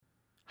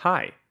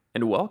Hi,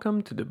 and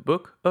welcome to the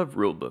Book of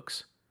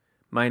Rulebooks.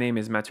 My name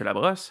is Mathieu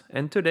Labrosse,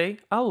 and today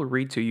I will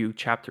read to you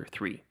Chapter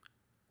 3,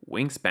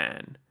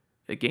 Wingspan,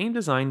 a game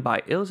designed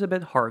by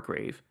Elizabeth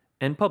Hargrave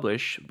and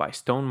published by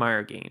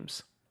Stonemaier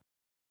Games.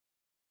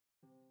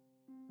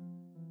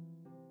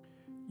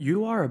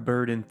 You are a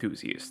bird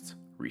enthusiast,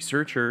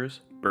 researchers,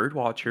 bird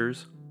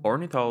watchers,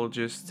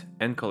 ornithologists,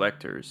 and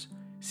collectors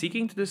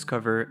seeking to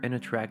discover and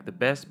attract the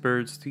best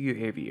birds to your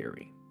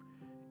aviary.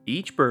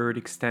 Each bird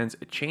extends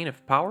a chain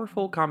of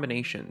powerful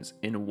combinations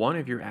in one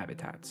of your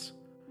habitats.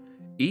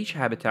 Each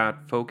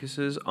habitat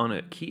focuses on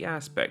a key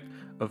aspect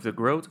of the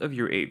growth of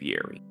your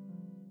aviary.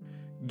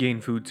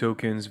 Gain food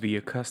tokens via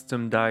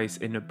custom dice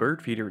in a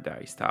bird feeder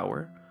dice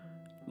tower.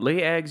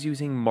 Lay eggs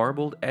using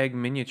marbled egg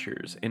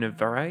miniatures in a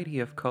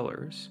variety of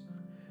colors.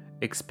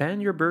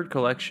 Expand your bird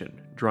collection,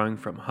 drawing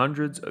from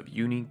hundreds of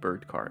unique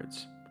bird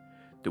cards.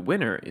 The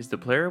winner is the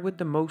player with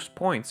the most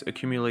points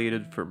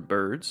accumulated from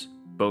birds,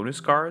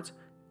 bonus cards,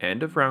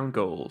 end of round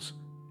goals,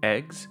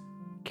 eggs,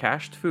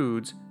 cached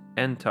foods,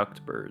 and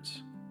tucked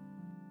birds.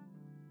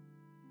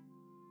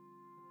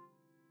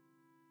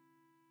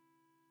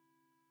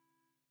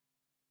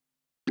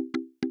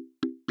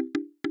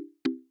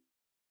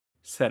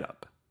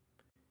 Setup.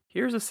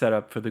 Here's a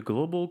setup for the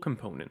global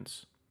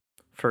components.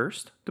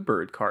 First, the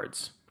bird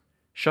cards.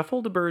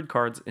 Shuffle the bird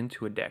cards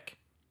into a deck.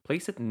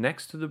 Place it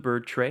next to the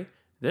bird tray,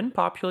 then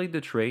populate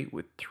the tray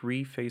with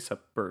 3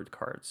 face-up bird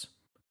cards.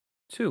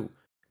 2.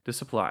 The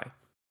supply.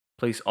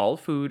 Place all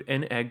food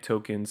and egg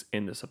tokens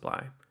in the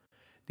supply.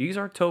 These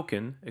are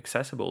token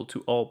accessible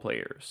to all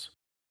players.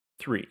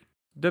 3.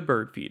 The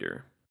bird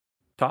feeder.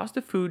 Toss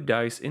the food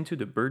dice into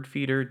the bird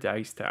feeder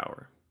dice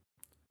tower.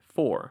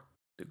 4.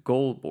 The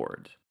goal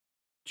board.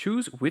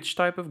 Choose which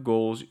type of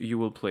goals you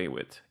will play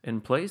with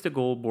and place the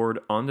goal board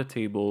on the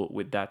table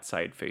with that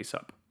side face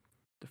up.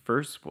 The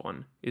first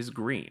one is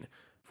green.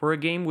 For a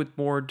game with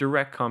more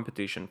direct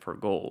competition for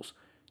goals,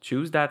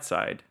 choose that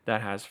side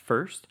that has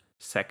first,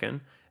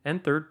 second,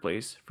 and third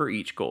place for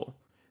each goal.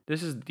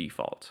 This is the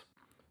default.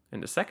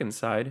 And the second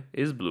side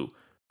is blue.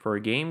 For a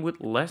game with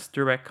less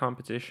direct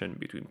competition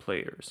between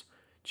players,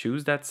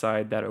 choose that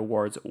side that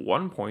awards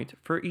 1 point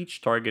for each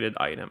targeted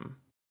item.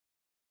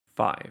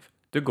 5.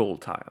 The goal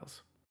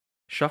tiles.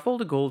 Shuffle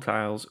the goal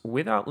tiles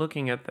without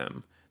looking at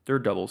them, they're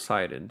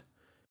double-sided.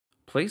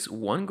 Place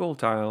one goal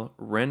tile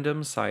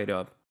random side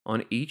up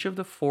on each of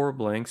the 4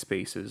 blank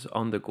spaces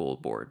on the goal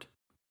board.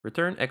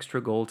 Return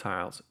extra goal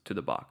tiles to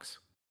the box.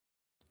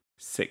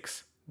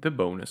 6. The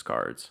bonus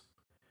cards.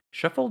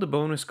 Shuffle the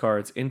bonus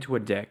cards into a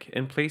deck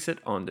and place it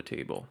on the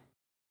table.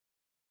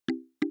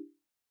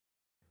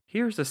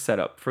 Here's the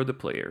setup for the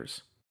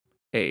players.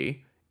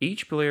 A.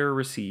 Each player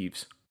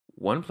receives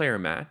 1 player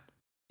mat,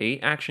 8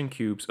 action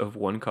cubes of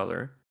 1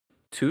 color,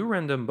 2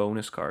 random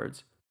bonus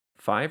cards,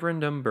 5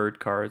 random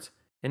bird cards,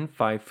 and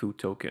 5 food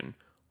token,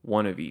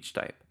 1 of each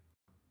type.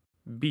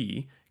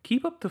 B.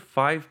 Keep up to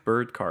 5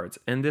 bird cards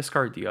and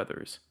discard the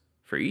others.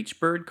 For each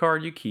bird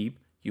card you keep,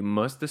 you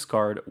must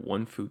discard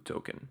 1 food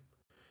token.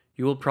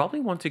 You will probably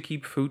want to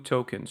keep food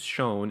tokens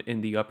shown in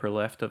the upper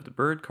left of the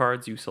bird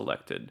cards you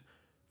selected.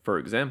 For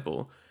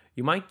example,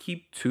 you might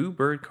keep 2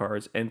 bird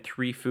cards and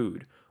 3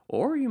 food,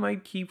 or you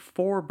might keep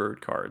 4 bird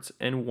cards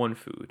and 1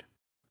 food.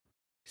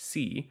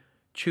 C.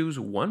 Choose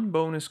 1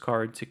 bonus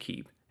card to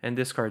keep and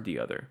discard the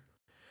other.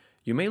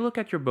 You may look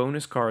at your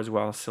bonus cards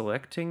while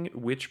selecting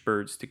which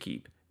birds to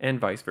keep, and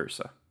vice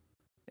versa.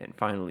 And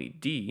finally,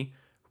 D.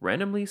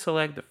 Randomly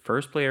select the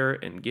first player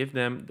and give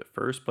them the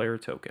first player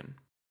token.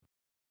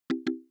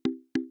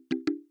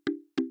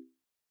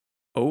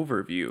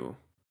 Overview.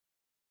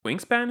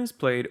 Wingspan is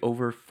played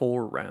over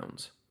 4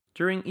 rounds.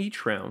 During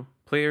each round,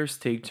 players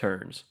take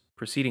turns,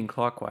 proceeding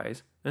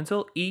clockwise,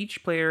 until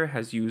each player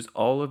has used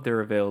all of their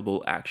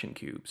available action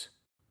cubes.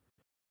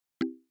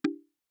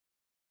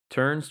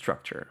 Turn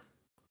structure.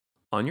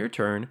 On your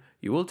turn,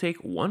 you will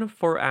take one of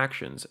 4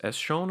 actions as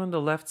shown on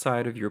the left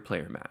side of your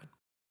player mat.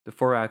 The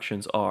 4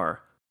 actions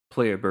are: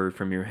 play a bird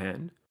from your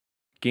hand,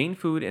 gain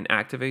food and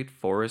activate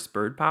forest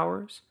bird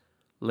powers,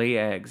 lay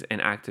eggs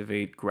and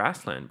activate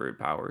grassland bird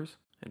powers,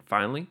 and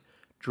finally,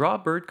 draw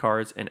bird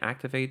cards and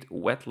activate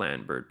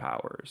wetland bird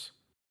powers.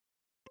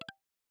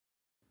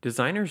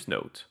 Designer's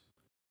note.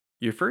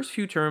 Your first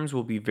few terms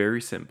will be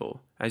very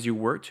simple as you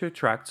work to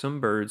attract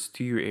some birds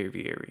to your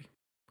aviary.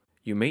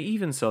 You may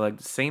even select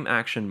the same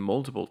action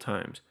multiple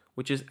times,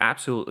 which is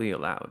absolutely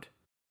allowed.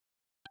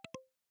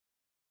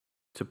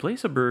 To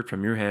place a bird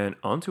from your hand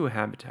onto a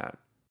habitat,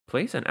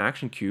 place an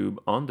action cube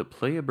on the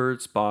play a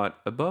bird spot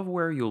above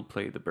where you'll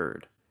play the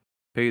bird.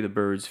 Pay the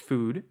bird's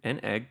food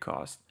and egg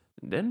cost,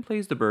 then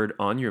place the bird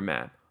on your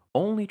map,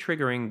 only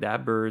triggering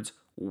that bird's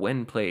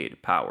when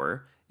played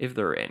power, if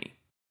there are any.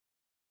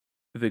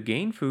 The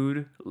gain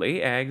food,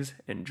 lay eggs,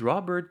 and draw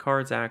bird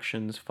cards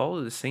actions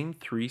follow the same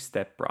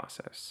 3-step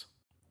process.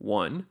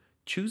 1.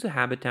 Choose a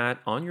habitat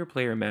on your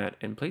player mat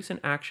and place an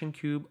action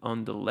cube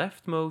on the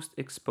leftmost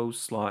exposed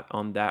slot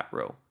on that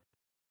row.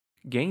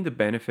 Gain the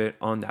benefit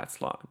on that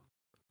slot.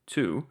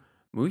 2.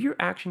 Move your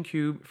action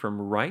cube from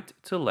right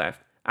to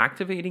left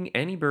activating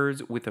any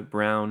birds with a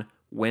brown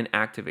when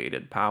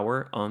activated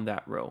power on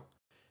that row.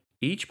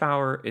 Each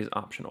power is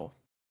optional.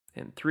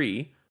 And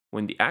 3,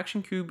 when the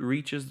action cube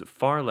reaches the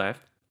far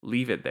left,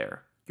 leave it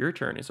there. Your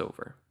turn is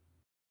over.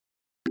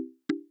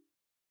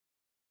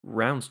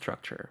 Round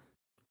structure.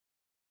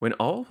 When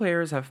all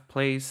players have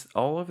placed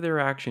all of their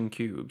action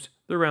cubes,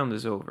 the round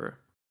is over.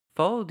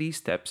 Follow these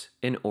steps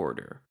in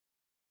order.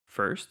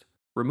 First,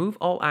 remove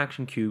all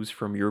action cubes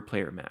from your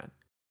player mat.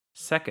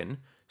 Second,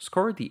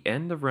 score the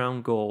end of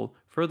round goal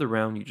for the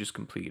round you just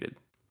completed.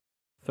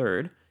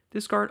 Third,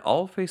 discard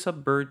all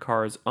face-up bird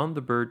cards on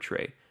the bird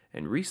tray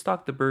and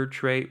restock the bird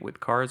tray with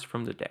cards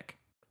from the deck.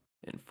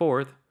 And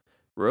fourth,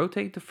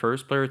 rotate the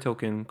first player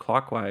token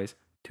clockwise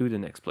to the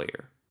next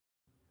player.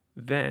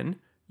 Then,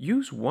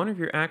 use one of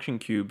your action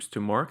cubes to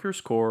mark your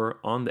score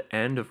on the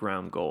end of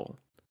round goal.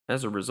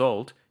 As a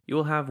result, you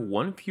will have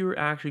one fewer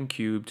action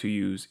cube to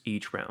use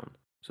each round.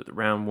 So the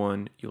round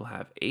 1, you'll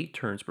have 8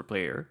 turns per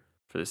player.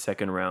 For the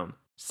second round,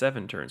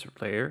 7 turns per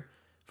player.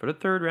 For the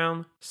third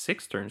round,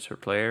 6 turns per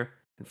player.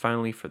 And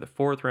finally, for the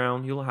fourth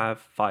round, you'll have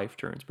 5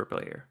 turns per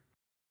player.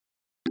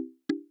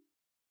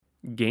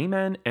 Game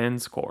end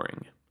and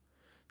scoring.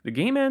 The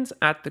game ends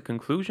at the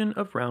conclusion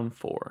of round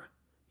 4.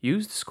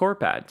 Use the score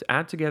pad to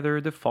add together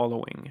the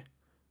following: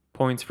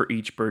 points for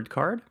each bird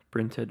card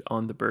printed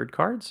on the bird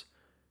cards,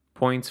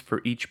 points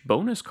for each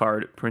bonus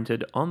card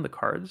printed on the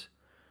cards,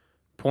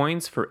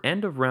 points for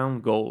end of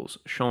round goals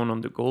shown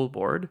on the goal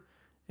board,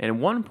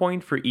 and 1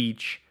 point for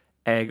each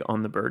egg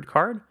on the bird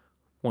card,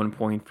 1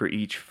 point for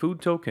each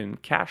food token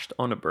cached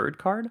on a bird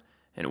card,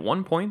 and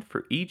 1 point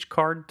for each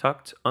card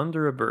tucked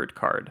under a bird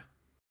card.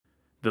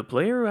 The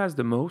player who has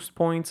the most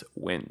points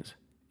wins.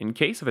 In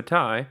case of a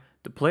tie,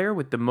 the player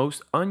with the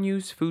most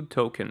unused food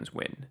tokens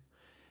win.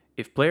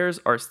 If players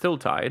are still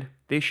tied,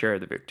 they share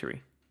the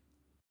victory.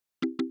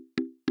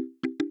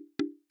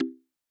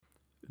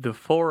 The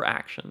 4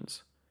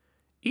 actions.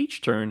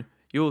 Each turn,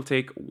 you will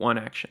take 1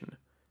 action.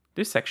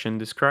 This section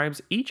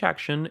describes each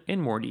action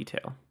in more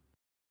detail.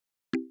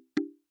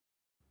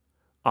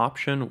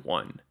 Option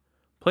 1.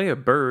 Play a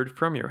bird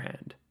from your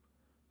hand.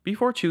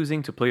 Before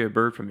choosing to play a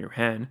bird from your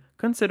hand,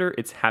 consider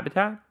its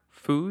habitat,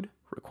 food,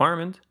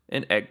 requirement,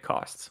 and egg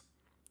costs.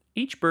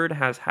 Each bird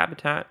has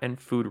habitat and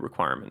food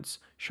requirements,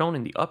 shown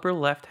in the upper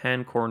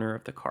left-hand corner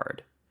of the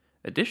card.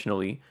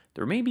 Additionally,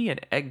 there may be an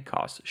egg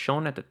cost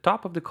shown at the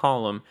top of the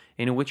column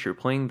in which you're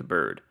playing the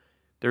bird.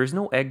 There is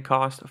no egg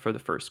cost for the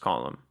first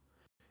column.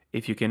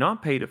 If you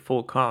cannot pay the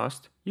full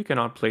cost, you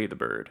cannot play the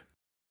bird.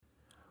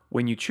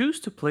 When you choose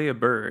to play a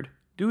bird,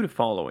 do the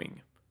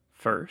following.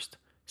 First,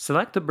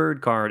 select the bird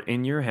card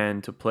in your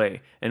hand to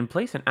play and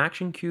place an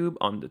action cube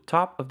on the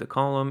top of the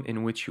column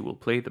in which you will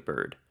play the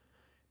bird.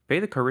 Pay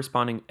the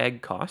corresponding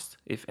egg cost,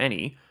 if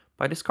any,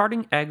 by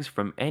discarding eggs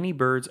from any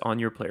birds on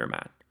your player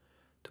mat.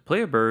 To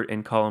play a bird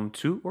in column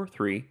 2 or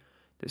 3,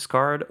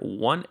 discard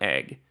 1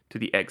 egg to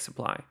the egg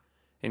supply.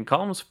 In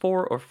columns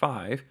 4 or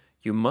 5,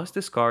 you must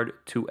discard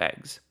 2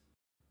 eggs.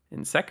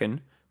 And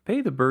second,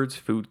 pay the bird's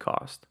food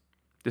cost.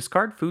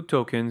 Discard food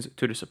tokens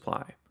to the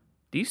supply.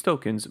 These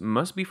tokens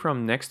must be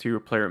from next to your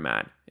player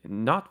mat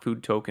and not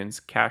food tokens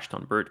cached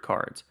on bird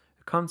cards,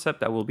 a concept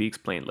that will be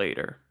explained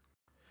later.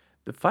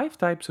 The 5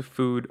 types of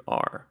food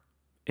are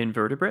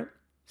invertebrate,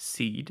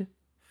 seed,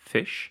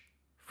 fish,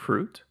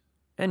 fruit,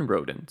 and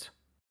rodent.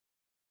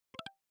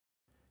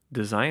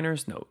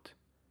 Designer's note.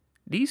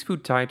 These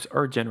food types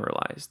are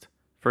generalized.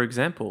 For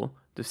example,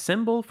 the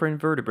symbol for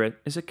invertebrate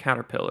is a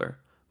caterpillar,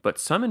 but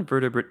some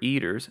invertebrate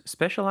eaters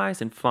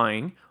specialize in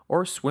flying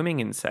or swimming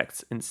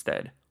insects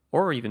instead,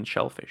 or even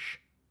shellfish.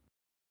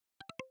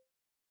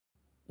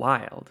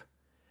 Wild.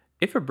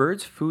 If a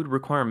bird's food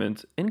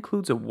requirement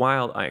includes a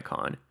wild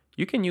icon,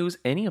 you can use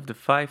any of the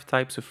 5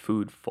 types of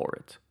food for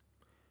it.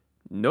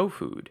 No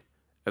food.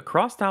 A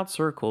crossed out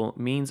circle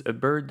means a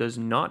bird does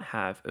not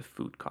have a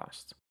food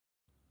cost.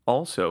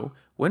 Also,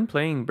 when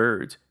playing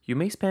birds, you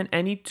may spend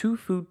any 2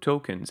 food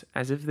tokens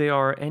as if they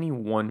are any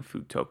 1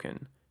 food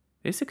token.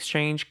 This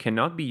exchange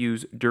cannot be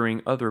used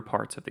during other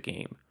parts of the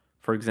game.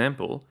 For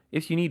example,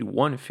 if you need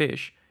 1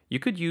 fish, you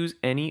could use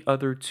any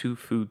other 2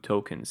 food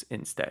tokens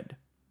instead.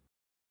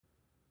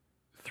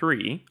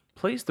 3.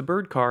 Place the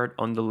bird card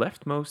on the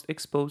leftmost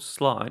exposed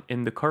slot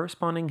in the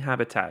corresponding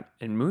habitat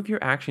and move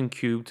your action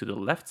cube to the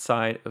left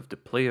side of the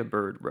Play a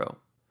Bird row.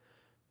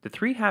 The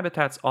 3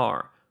 habitats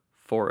are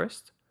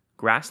forest,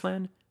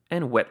 grassland,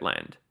 and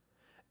wetland.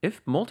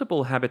 If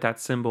multiple habitat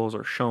symbols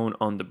are shown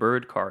on the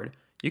bird card,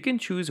 you can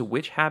choose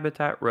which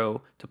habitat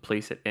row to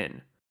place it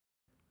in.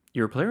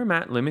 Your player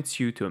mat limits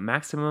you to a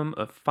maximum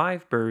of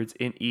 5 birds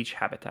in each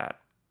habitat.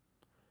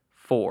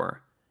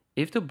 4.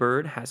 If the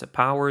bird has a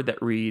power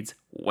that reads,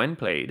 when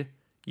played,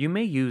 you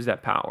may use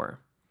that power.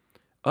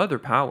 Other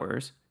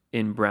powers,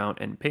 in brown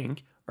and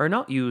pink, are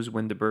not used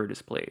when the bird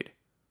is played.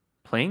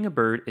 Playing a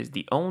bird is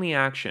the only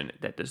action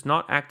that does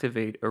not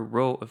activate a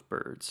row of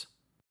birds.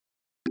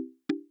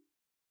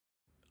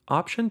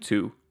 Option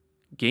 2.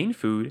 Gain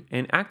food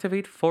and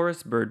activate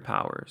forest bird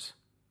powers.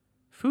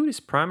 Food is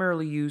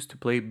primarily used to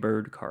play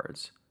bird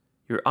cards.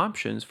 Your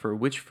options for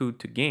which food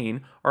to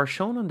gain are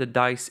shown on the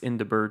dice in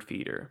the bird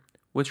feeder,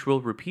 which will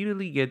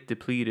repeatedly get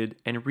depleted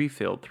and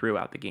refilled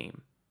throughout the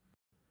game.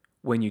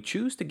 When you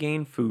choose to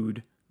gain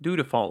food, do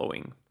the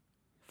following.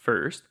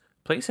 First,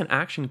 place an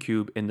action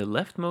cube in the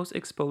leftmost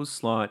exposed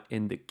slot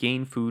in the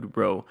Gain Food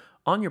row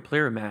on your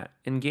player mat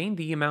and gain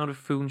the amount of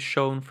food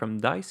shown from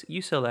dice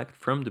you select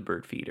from the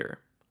bird feeder.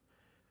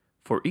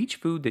 For each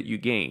food that you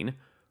gain,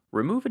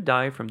 remove a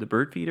die from the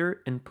bird feeder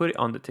and put it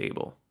on the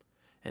table.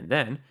 And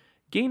then,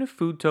 gain a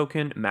food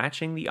token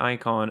matching the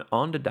icon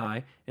on the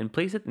die and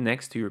place it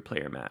next to your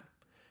player mat.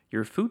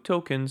 Your food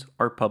tokens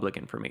are public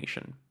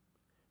information.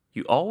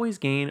 You always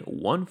gain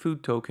one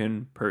food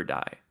token per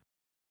die.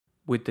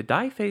 With the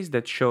die face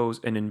that shows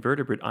an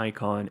invertebrate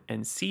icon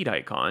and seed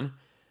icon,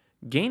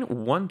 gain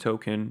one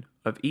token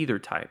of either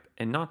type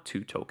and not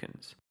two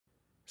tokens.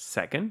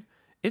 Second,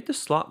 if the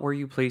slot where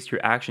you placed your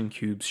action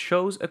cubes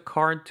shows a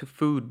card to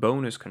food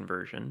bonus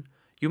conversion,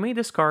 you may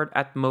discard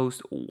at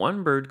most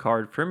one bird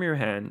card from your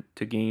hand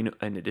to gain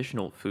an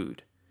additional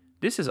food.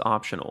 This is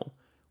optional.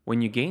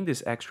 When you gain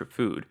this extra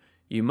food,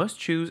 you must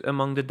choose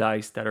among the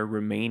dice that are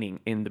remaining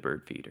in the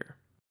bird feeder.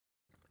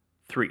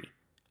 3.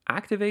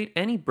 Activate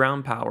any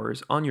brown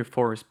powers on your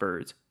forest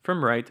birds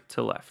from right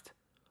to left.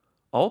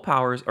 All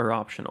powers are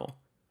optional.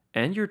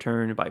 End your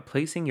turn by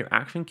placing your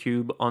action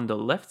cube on the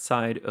left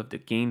side of the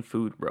Gain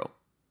Food row.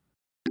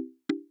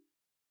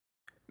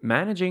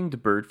 Managing the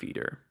bird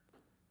feeder.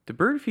 The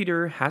bird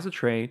feeder has a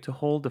tray to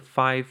hold the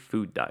 5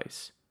 food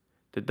dice.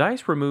 The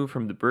dice removed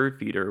from the bird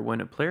feeder when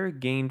a player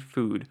gained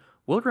food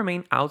will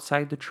remain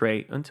outside the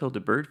tray until the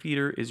bird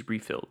feeder is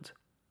refilled.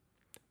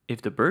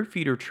 If the bird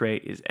feeder tray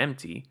is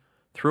empty,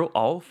 throw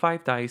all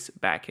 5 dice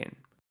back in.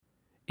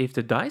 If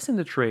the dice in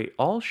the tray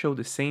all show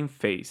the same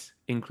face,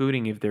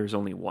 including if there's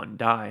only one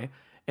die,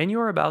 and you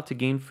are about to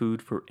gain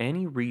food for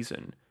any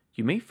reason,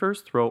 you may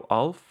first throw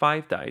all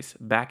 5 dice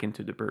back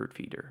into the bird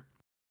feeder.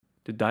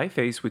 The die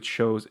face which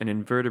shows an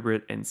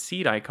invertebrate and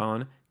seed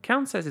icon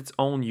counts as its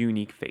own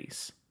unique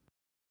face.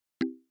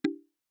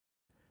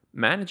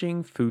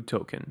 Managing food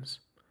tokens.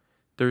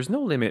 There's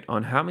no limit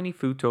on how many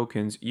food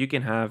tokens you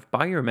can have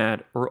by your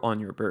mat or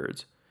on your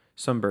birds.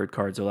 Some bird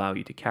cards allow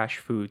you to cache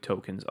food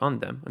tokens on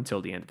them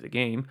until the end of the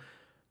game,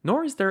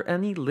 nor is there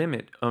any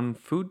limit on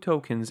food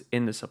tokens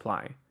in the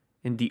supply.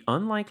 In the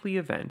unlikely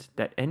event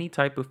that any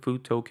type of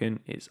food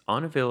token is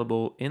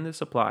unavailable in the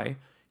supply,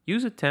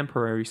 use a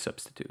temporary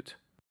substitute.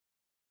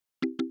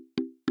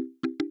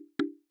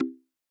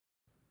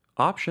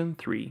 Option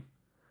 3.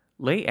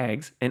 Lay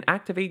eggs and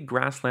activate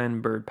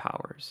grassland bird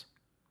powers.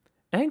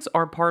 Eggs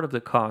are part of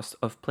the cost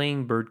of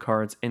playing bird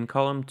cards in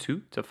column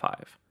 2 to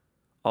 5.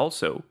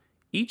 Also,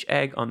 each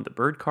egg on the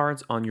bird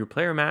cards on your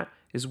player mat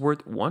is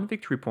worth 1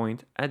 victory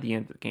point at the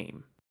end of the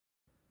game.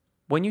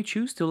 When you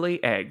choose to lay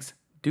eggs,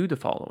 do the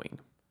following.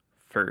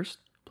 First,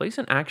 place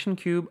an action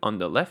cube on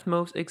the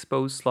leftmost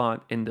exposed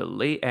slot in the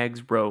Lay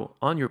Eggs row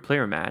on your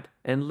player mat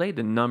and lay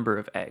the number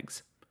of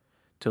eggs.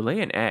 To lay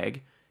an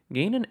egg,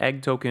 gain an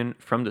egg token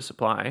from the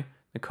supply,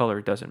 the color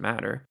doesn't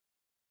matter,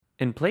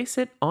 and place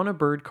it on a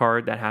bird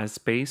card that has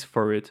space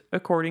for it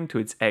according to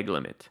its egg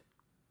limit.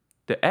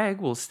 The egg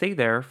will stay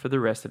there for the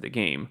rest of the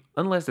game,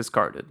 unless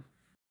discarded.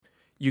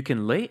 You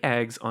can lay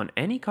eggs on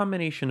any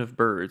combination of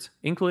birds,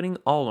 including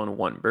all on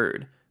one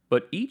bird,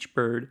 but each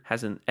bird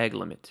has an egg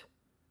limit.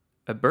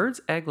 A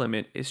bird's egg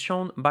limit is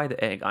shown by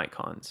the egg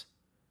icons.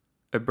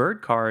 A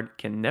bird card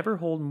can never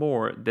hold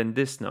more than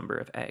this number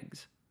of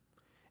eggs.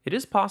 It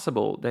is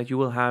possible that you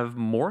will have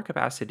more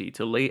capacity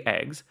to lay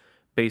eggs,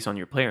 based on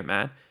your player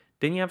mat,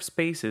 than you have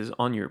spaces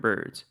on your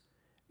birds.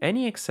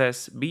 Any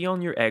excess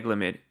beyond your egg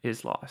limit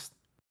is lost.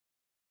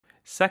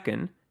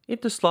 Second,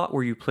 if the slot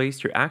where you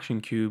placed your action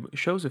cube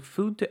shows a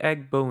food to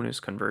egg bonus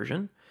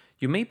conversion,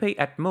 you may pay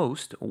at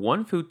most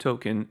 1 food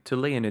token to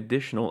lay an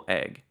additional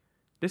egg.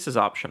 This is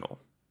optional.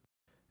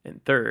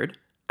 And third,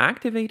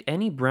 activate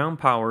any brown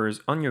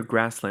powers on your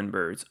grassland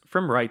birds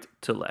from right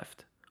to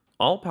left.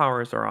 All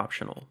powers are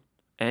optional.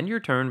 End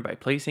your turn by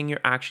placing your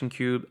action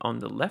cube on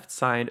the left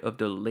side of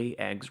the Lay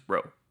Eggs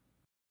row.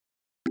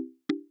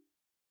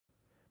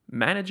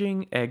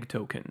 Managing egg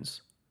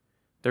tokens.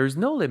 There is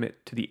no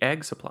limit to the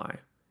egg supply.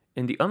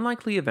 In the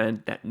unlikely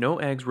event that no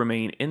eggs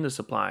remain in the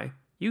supply,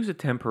 use a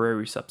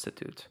temporary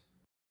substitute.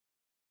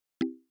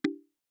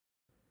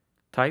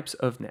 Types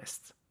of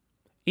nests.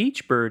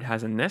 Each bird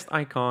has a nest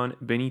icon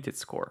beneath its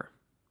score.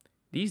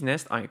 These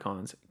nest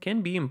icons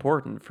can be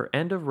important for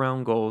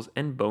end-of-round goals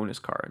and bonus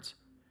cards.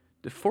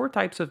 The 4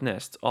 types of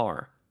nests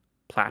are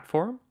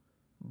platform,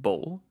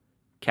 bowl,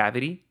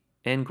 cavity,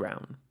 and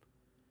ground.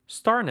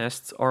 Star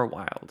nests are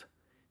wild.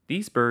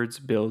 These birds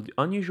build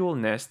unusual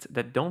nests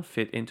that don't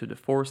fit into the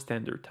 4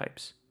 standard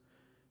types.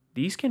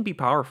 These can be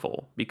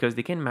powerful because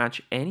they can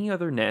match any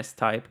other nest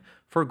type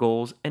for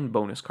goals and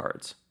bonus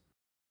cards.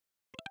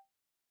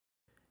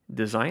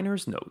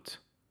 Designer's note.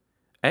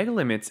 Egg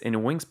limits in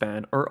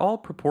Wingspan are all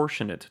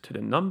proportionate to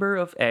the number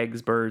of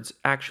eggs birds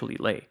actually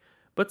lay,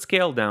 but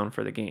scaled down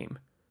for the game.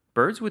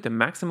 Birds with a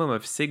maximum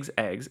of 6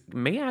 eggs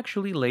may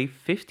actually lay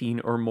 15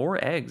 or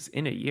more eggs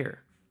in a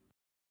year.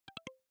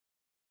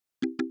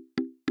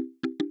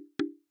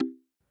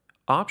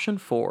 Option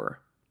 4.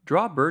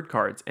 Draw bird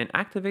cards and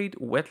activate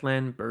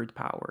wetland bird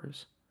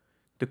powers.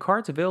 The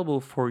cards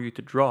available for you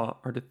to draw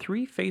are the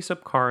 3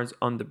 face-up cards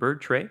on the bird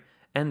tray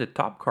and the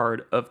top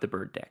card of the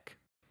bird deck.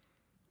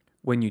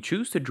 When you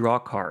choose to draw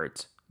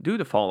cards, do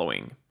the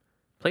following.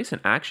 Place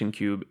an action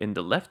cube in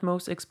the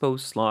leftmost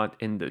exposed slot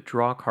in the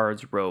Draw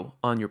Cards row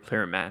on your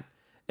player mat,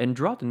 and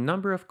draw the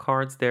number of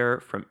cards there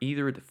from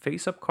either the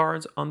face-up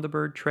cards on the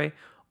bird tray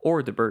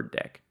or the bird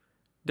deck.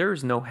 There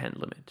is no hand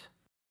limit.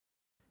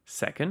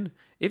 Second,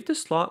 if the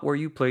slot where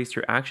you placed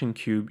your action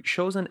cube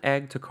shows an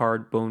egg to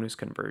card bonus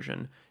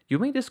conversion, you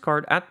may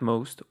discard at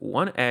most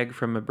 1 egg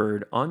from a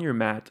bird on your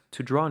mat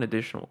to draw an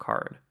additional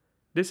card.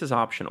 This is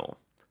optional.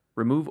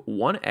 Remove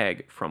 1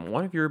 egg from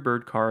one of your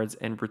bird cards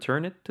and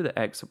return it to the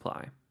egg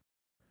supply.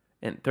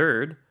 And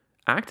third,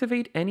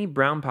 activate any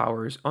brown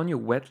powers on your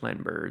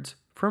wetland birds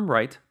from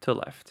right to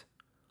left.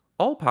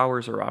 All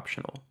powers are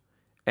optional.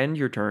 End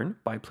your turn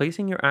by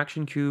placing your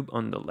action cube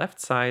on the left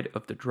side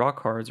of the Draw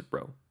Cards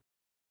row.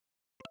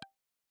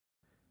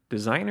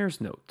 Designer's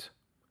note.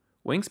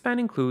 Wingspan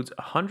includes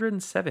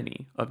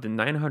 170 of the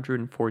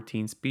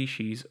 914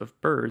 species of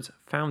birds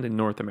found in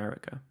North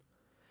America.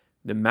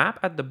 The map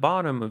at the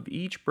bottom of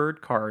each bird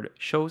card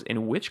shows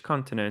in which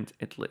continent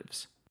it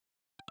lives.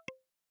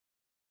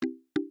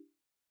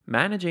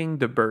 Managing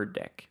the bird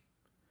deck.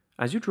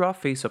 As you draw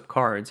face-up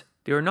cards,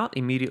 they are not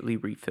immediately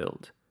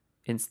refilled.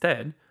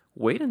 Instead,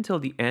 wait until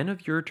the end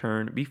of your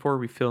turn before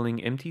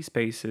refilling empty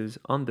spaces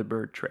on the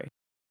bird tray.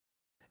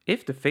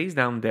 If the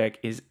face-down deck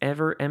is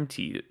ever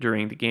emptied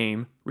during the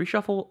game,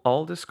 reshuffle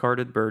all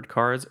discarded bird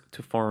cards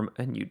to form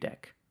a new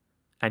deck.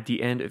 At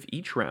the end of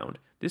each round,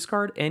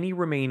 discard any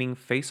remaining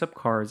face-up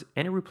cards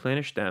and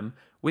replenish them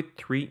with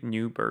 3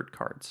 new bird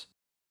cards.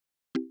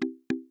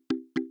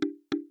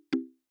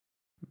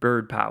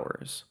 Bird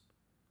powers.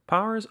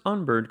 Powers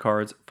on bird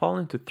cards fall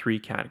into 3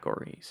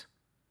 categories.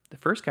 The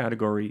first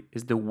category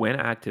is the when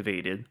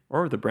activated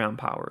or the brown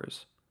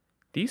powers.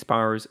 These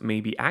powers may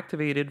be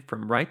activated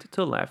from right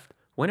to left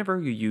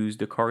whenever you use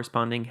the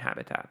corresponding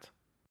habitat.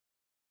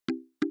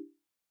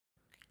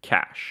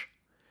 Cache.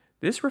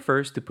 This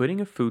refers to putting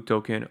a food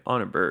token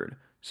on a bird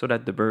so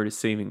that the bird is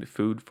saving the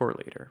food for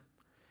later.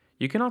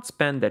 You cannot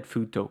spend that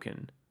food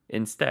token.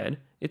 Instead,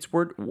 it's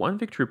worth 1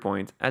 victory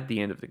point at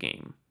the end of the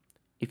game.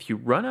 If you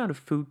run out of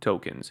food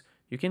tokens,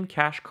 you can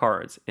cache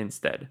cards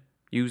instead.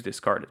 Use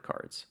discarded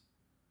cards.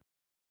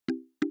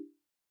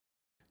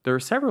 There are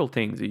several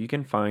things that you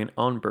can find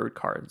on bird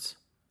cards.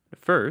 The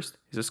first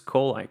is a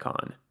skull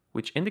icon,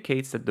 which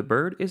indicates that the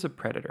bird is a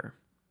predator.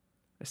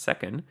 The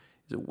second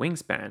is a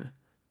wingspan.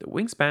 The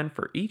wingspan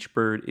for each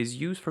bird is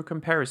used for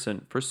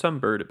comparison for some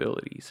bird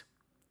abilities.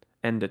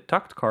 And the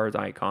tucked cards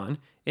icon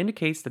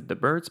indicates that the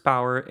bird's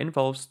power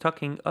involves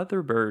tucking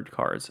other bird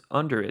cards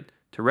under it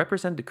to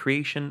represent the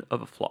creation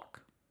of a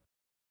flock.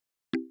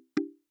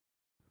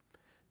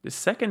 The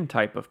second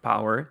type of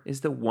power is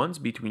the once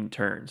between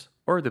turns,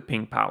 or the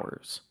ping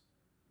powers.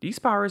 These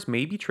powers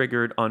may be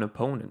triggered on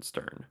opponent's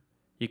turn.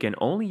 You can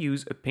only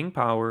use a ping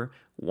power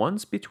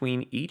once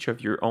between each of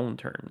your own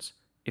turns,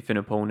 if an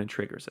opponent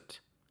triggers it.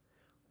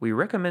 We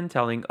recommend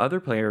telling other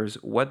players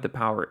what the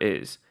power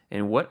is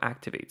and what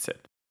activates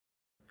it.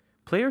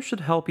 Players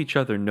should help each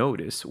other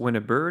notice when a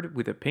bird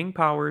with a ping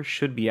power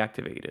should be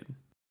activated.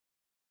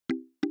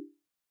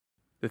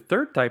 The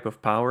third type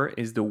of power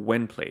is the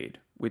when played,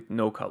 with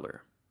no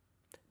color.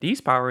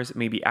 These powers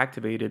may be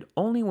activated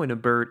only when a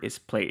bird is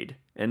played,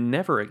 and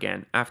never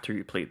again after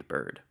you play the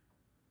bird.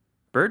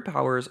 Bird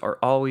powers are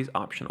always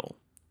optional.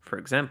 For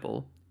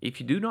example, if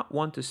you do not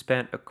want to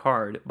spend a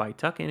card by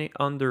tucking it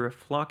under a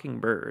flocking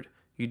bird,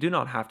 you do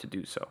not have to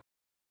do so.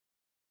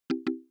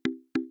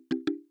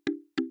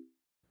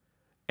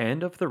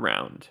 End of the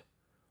round.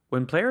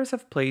 When players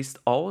have placed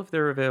all of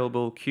their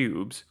available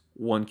cubes,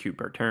 1 cube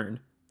per turn,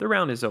 the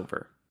round is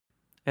over.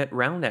 At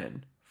round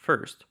end,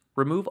 first,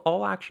 remove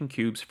all action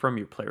cubes from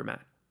your player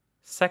mat.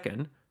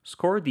 Second,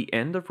 score the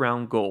end of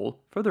round goal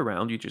for the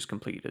round you just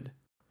completed.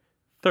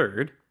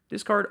 Third,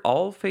 discard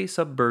all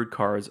face-up bird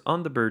cards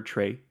on the bird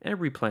tray and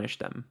replenish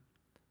them.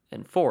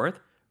 And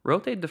fourth,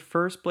 rotate the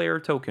first player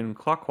token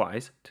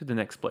clockwise to the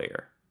next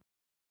player.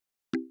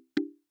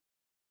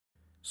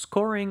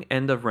 Scoring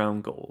end of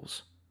round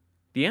goals.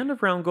 The end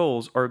of round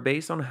goals are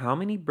based on how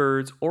many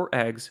birds or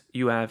eggs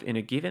you have in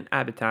a given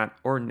habitat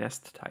or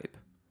nest type.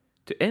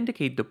 To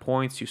indicate the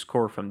points you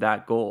score from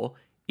that goal,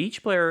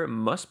 each player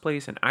must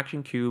place an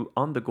action cube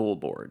on the goal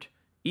board,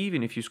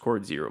 even if you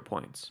scored 0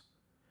 points.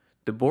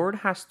 The board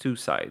has 2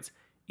 sides,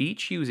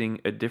 each using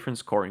a different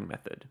scoring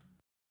method.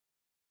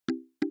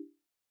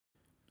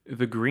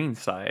 The green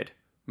side,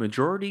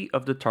 majority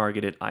of the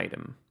targeted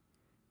item.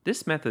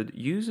 This method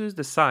uses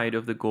the side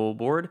of the goal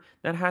board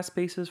that has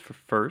spaces for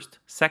first,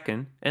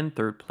 second, and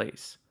third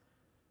place.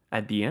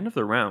 At the end of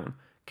the round,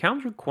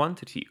 count your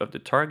quantity of the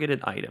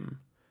targeted item.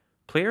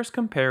 Players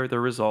compare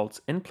their results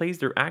and place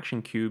their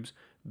action cubes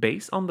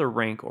based on the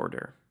rank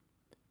order.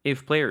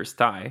 If players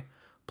tie,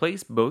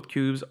 place both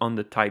cubes on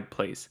the tied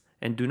place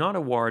and do not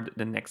award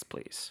the next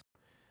place.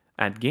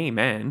 At game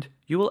end,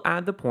 you will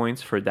add the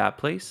points for that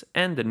place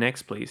and the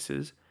next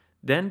places,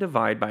 then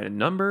divide by the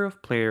number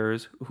of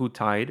players who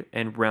tied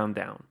and round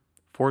down.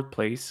 Fourth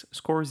place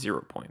scores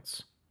 0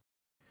 points.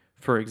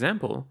 For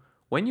example,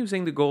 when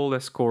using the goal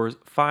that scores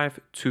 5,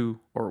 2,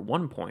 or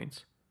 1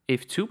 point,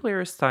 if 2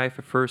 players tie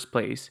for first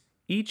place,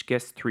 each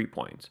gets 3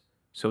 points,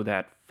 so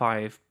that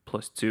 5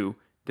 plus 2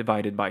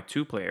 divided by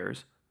 2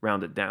 players,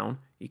 rounded down,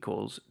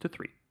 equals to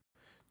 3.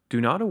 Do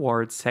not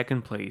award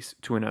second place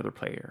to another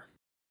player.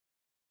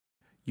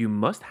 You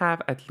must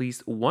have at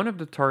least one of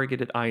the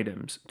targeted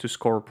items to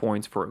score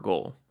points for a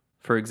goal.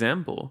 For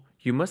example,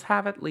 you must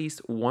have at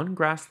least one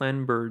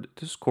grassland bird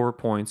to score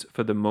points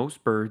for the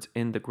most birds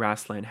in the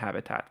grassland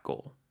habitat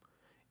goal.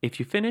 If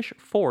you finish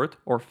 4th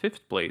or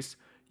 5th place,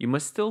 you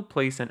must still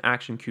place an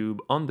action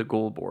cube on the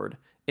goal board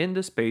in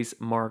the space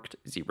marked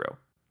 0.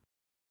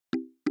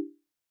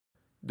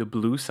 The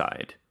blue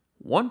side.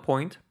 1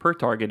 point per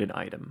targeted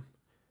item.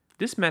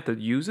 This method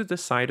uses the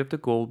side of the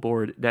goal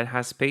board that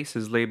has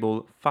spaces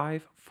labeled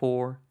 5,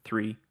 4,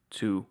 3,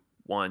 2,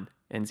 1,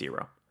 and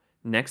 0,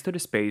 next to the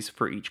space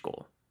for each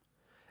goal.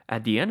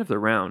 At the end of the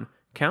round,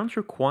 count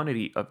your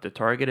quantity of the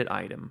targeted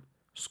item.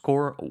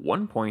 Score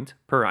 1 point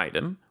per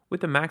item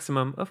with a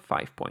maximum of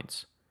 5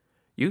 points.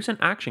 Use an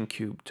action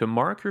cube to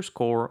mark your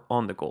score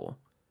on the goal.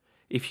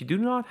 If you do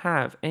not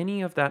have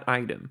any of that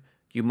item,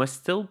 you must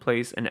still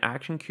place an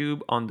action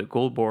cube on the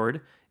goal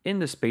board in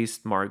the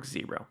space marked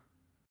 0.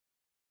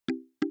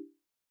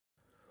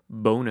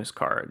 Bonus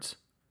cards.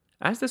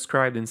 As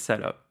described in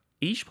setup,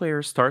 each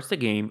player starts the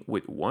game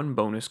with 1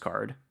 bonus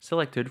card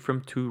selected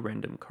from 2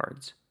 random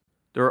cards.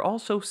 There are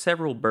also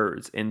several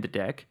birds in the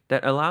deck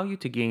that allow you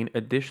to gain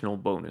additional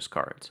bonus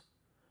cards.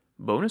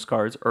 Bonus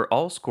cards are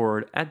all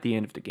scored at the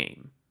end of the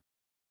game.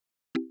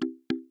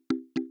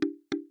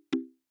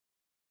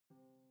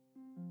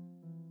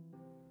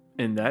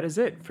 And that is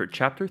it for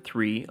Chapter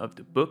 3 of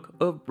the Book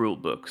of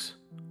Rulebooks,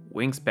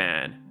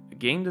 Wingspan, a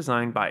game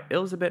designed by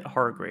Elizabeth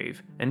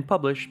Hargrave and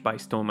published by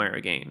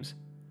Stonemaier Games.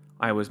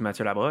 I was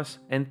Mathieu Labrosse,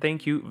 and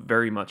thank you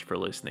very much for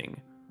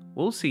listening.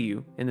 We'll see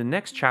you in the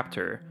next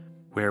chapter,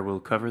 where we'll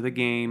cover the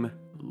game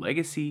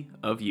Legacy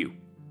of You.